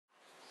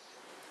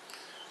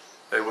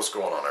Hey, what's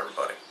going on,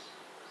 everybody?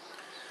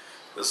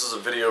 This is a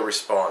video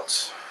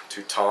response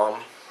to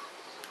Tom,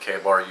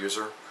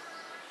 Kabaruser.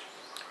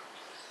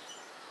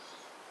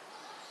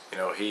 You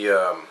know, he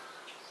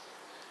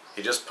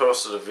just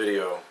posted a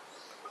video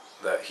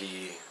that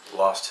he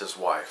lost his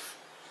wife.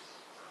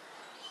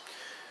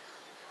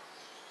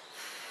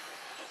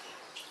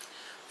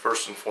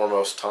 First and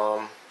foremost,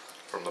 Tom,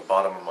 from the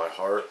bottom of my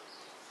heart,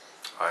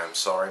 I am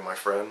sorry, my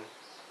friend.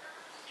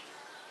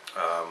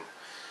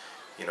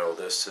 You know,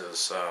 this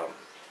is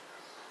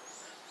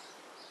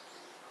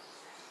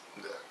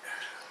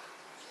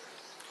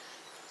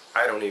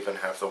I don't even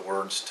have the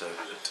words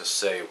to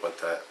say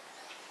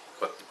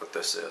what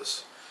this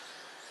is.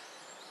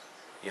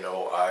 You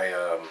know,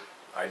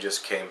 I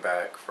just came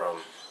back from,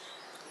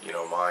 you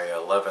know, my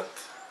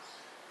 11th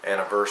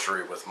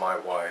anniversary with my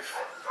wife,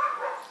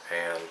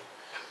 and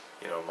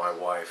you know, my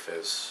wife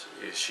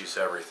she's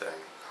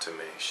everything to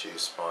me.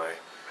 She's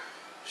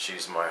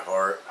my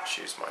heart,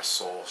 she's my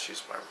soul,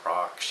 she's my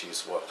rock,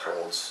 she's what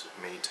holds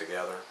me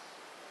together.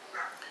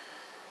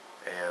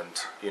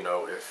 And you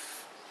know,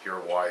 if your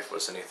wife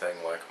was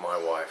anything like my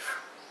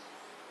wife,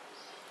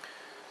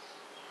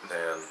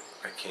 then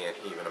I can't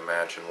even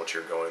imagine what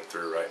you're going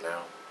through right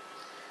now.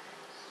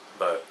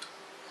 But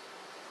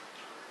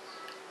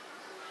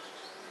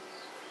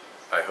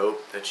I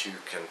hope that you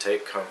can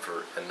take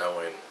comfort in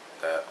knowing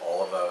that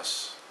all of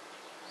us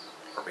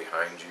are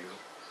behind you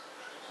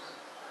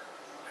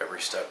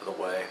every step of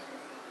the way.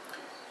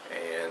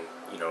 And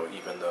you know,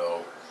 even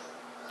though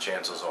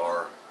chances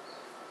are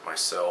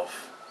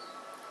myself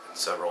and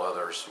several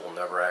others will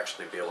never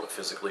actually be able to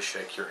physically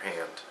shake your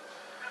hand,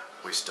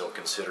 we still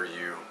consider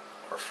you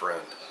our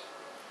friend.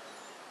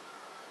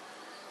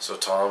 So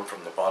Tom,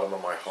 from the bottom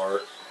of my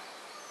heart,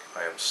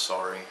 I am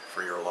sorry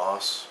for your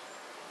loss.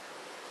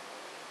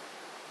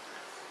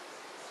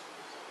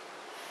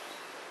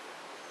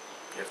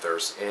 If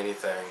there's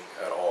anything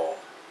at all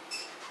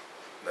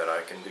that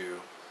I can do,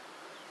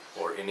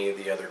 or any of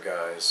the other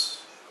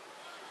guys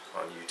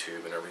on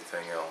YouTube and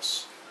everything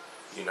else,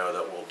 you know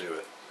that we'll do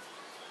it.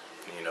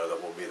 And you know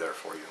that we'll be there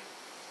for you.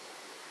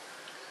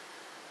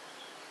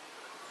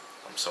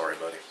 I'm sorry,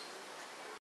 buddy.